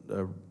a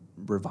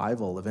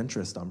revival of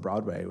interest on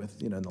Broadway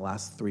with, in the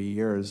last 3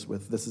 years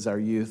with This Is Our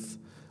Youth,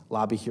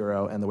 Lobby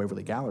Hero, and The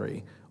Waverly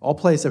Gallery, all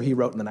plays that he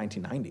wrote in the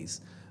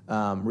 1990s,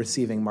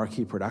 receiving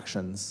marquee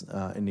productions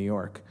in New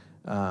York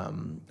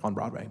on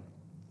Broadway.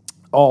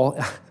 All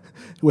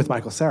with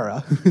Michael Cera,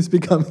 who's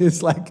become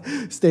his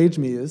stage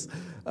muse.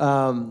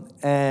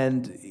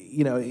 And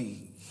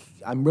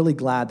I'm really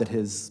glad that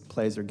his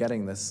plays are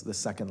getting this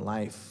second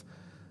life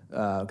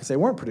because they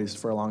weren't produced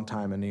for a long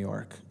time in New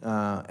York.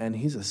 And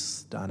he's a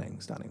stunning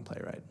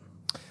playwright.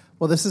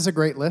 Well, this is a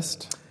great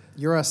list.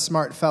 You're a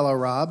smart fellow,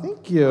 Rob.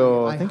 Thank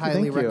you. I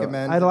highly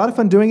recommend. I had a lot of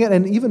fun doing it,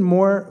 and even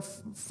more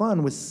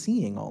fun was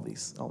seeing all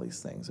these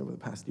things over the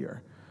past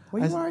year.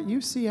 Well,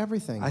 you see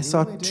everything. I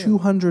saw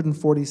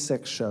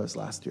 246 shows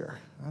last year.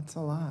 That's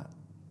a lot.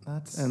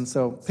 And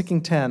so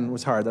picking 10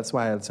 was hard. That's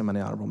why I had so many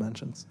honorable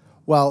mentions.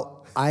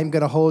 Well, I'm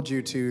going to hold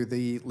you to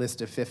the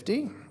list of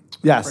 50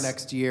 yes. for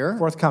next year.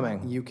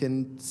 Forthcoming. You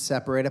can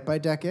separate it by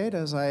decade,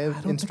 as I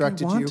have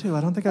instructed you.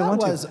 I don't think I want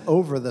to. That was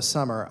over the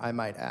summer, I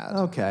might add.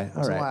 Okay, all right. It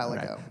was a while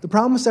ago. The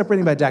problem with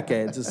separating by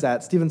decades is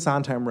that Stephen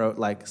Sondheim wrote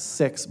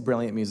 6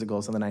 brilliant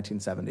musicals in the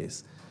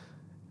 1970s.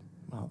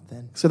 Well,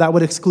 then. So that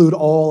would exclude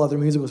all other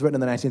musicals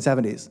written in the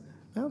 1970s.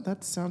 Well,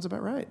 that sounds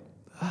about right.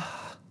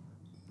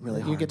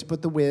 Really hard. You get to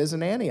put The Wiz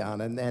and Annie on,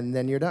 and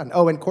then you're done.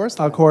 Oh, and Chorus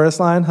Line. Chorus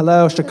Line.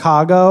 Hello,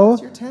 Chicago.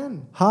 That's your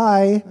 10.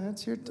 Hi.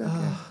 That's your 10.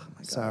 Okay.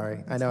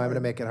 Sorry. I know I'm going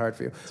to make it hard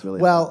for you.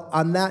 Really well,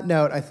 on that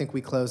note, I think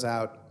we close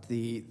out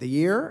the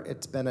year.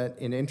 It's been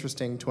an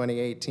interesting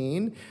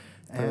 2018.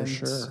 For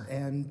sure.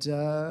 And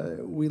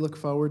we look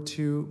forward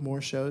to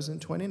more shows in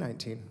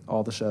 2019.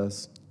 All the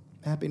shows.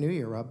 Happy New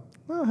Year, Rob.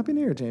 Oh, Happy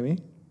New Year, Jamie.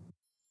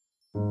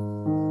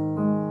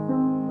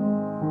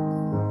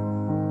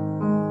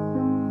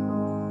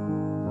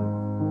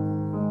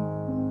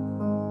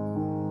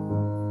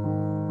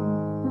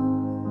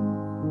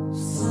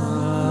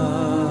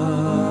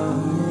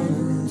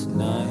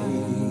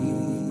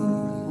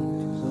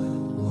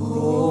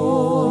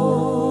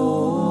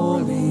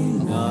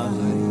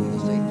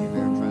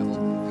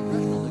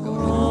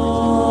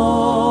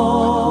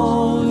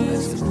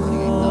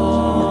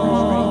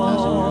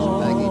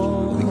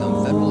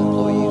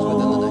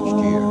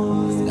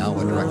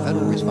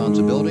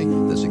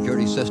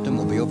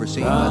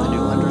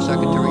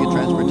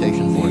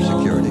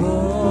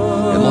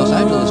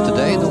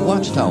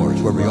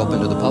 Were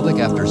reopened to the public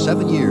after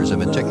 7 years of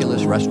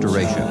meticulous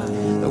restoration.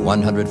 The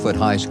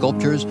 100-foot-high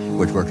sculptures,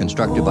 which were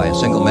constructed by a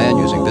single man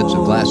using bits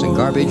of glass and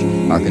garbage,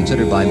 are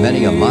considered by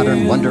many a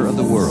modern wonder of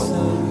the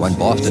world. One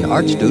Boston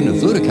art student who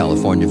flew to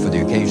California for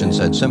the occasion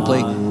said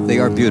simply, "They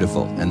are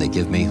beautiful and they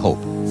give me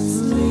hope."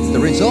 The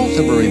results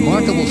of a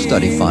remarkable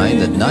study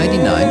find that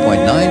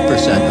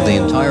 99.9% of the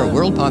entire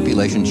world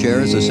population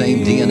shares the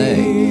same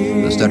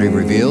DNA. The study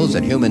reveals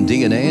that human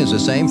DNA is the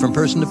same from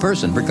person to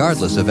person,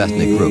 regardless of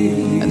ethnic group.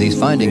 And these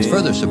findings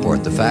further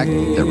support the fact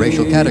that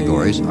racial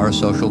categories are a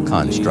social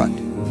construct.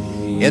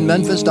 In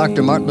Memphis,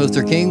 Dr. Martin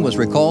Luther King was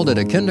recalled at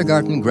a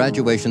kindergarten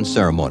graduation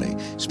ceremony.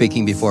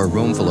 Speaking before a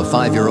room full of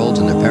 5-year-olds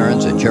and their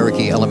parents at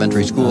Cherokee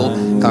Elementary School,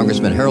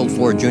 Congressman Harold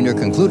Ford Jr.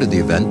 concluded the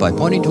event by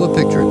pointing to a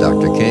picture of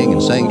Dr. King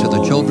and saying to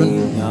the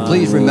children,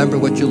 "Please remember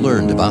what you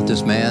learned about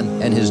this man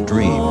and his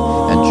dream.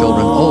 And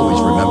children, always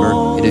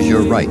remember, it is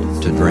your right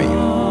to dream."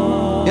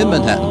 In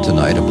Manhattan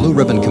tonight, a Blue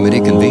Ribbon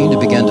Committee convened to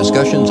begin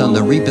discussions on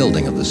the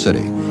rebuilding of the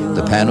city.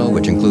 The panel,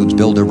 which includes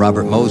builder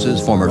Robert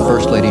Moses, former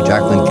First Lady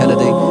Jacqueline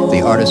Kennedy,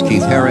 the artist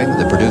Keith Haring,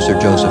 the producer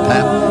Joseph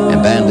Papp,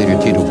 and band leader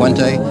Tito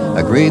Puente,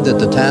 agreed that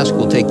the task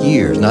will take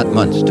years, not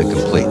months, to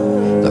complete.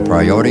 The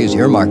priorities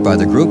earmarked by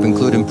the group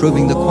include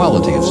improving the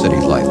quality of city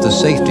life, the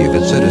safety of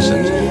its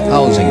citizens,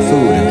 housing,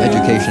 food, and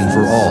education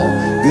for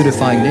all,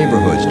 beautifying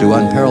neighborhoods to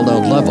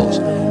unparalleled levels,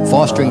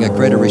 fostering a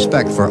greater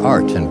respect for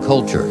art and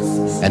culture,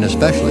 and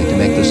especially to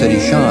make the city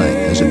shine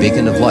as a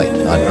beacon of light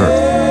on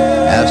Earth.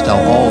 Asked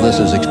how all this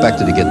is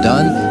expected to get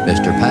done,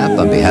 Mr. Papp,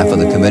 on behalf of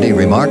the committee,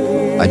 remarked,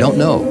 "I don't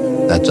know.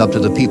 That's up to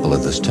the people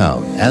of this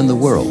town and the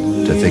world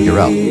to figure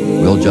out.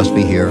 We'll just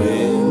be here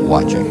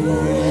watching."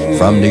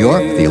 From New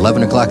York, the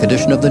 11 o'clock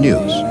edition of the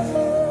news.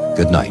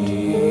 Good night.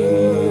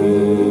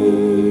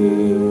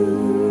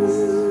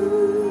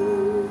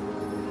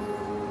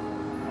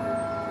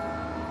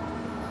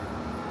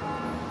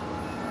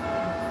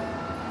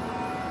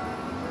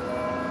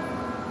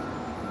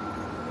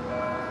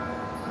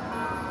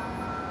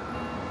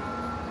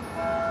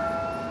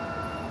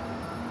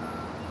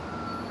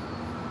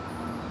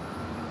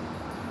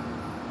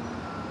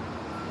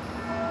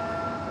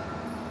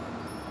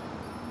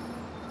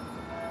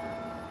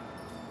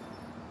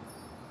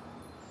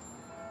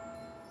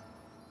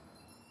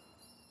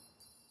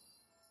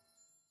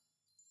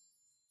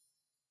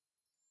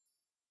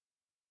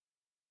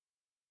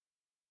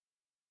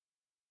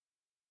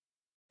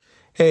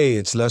 Hey,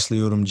 it's Leslie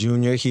Odom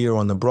Jr. here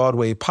on the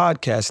Broadway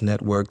Podcast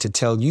Network to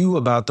tell you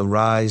about the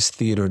Rise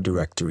Theater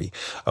Directory,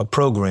 a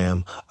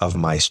program of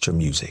Maestro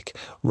Music.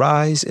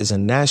 Rise is a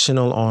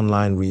national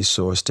online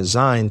resource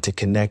designed to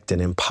connect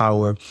and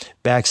empower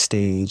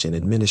backstage and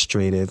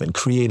administrative and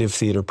creative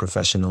theater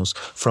professionals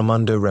from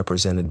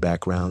underrepresented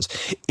backgrounds.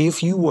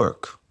 If you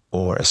work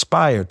or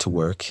aspire to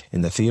work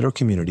in the theater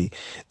community,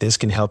 this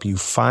can help you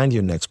find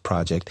your next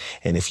project.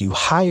 And if you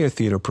hire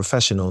theater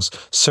professionals,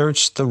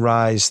 search the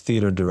Rise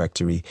Theater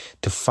Directory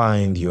to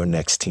find your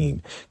next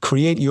team.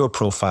 Create your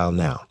profile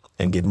now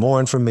and get more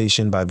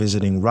information by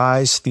visiting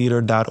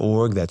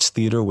risetheater.org. That's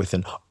theater with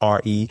an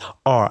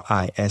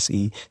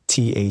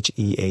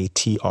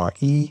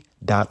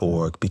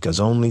RERISETHEATRE.org, because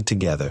only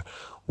together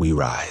we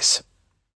rise.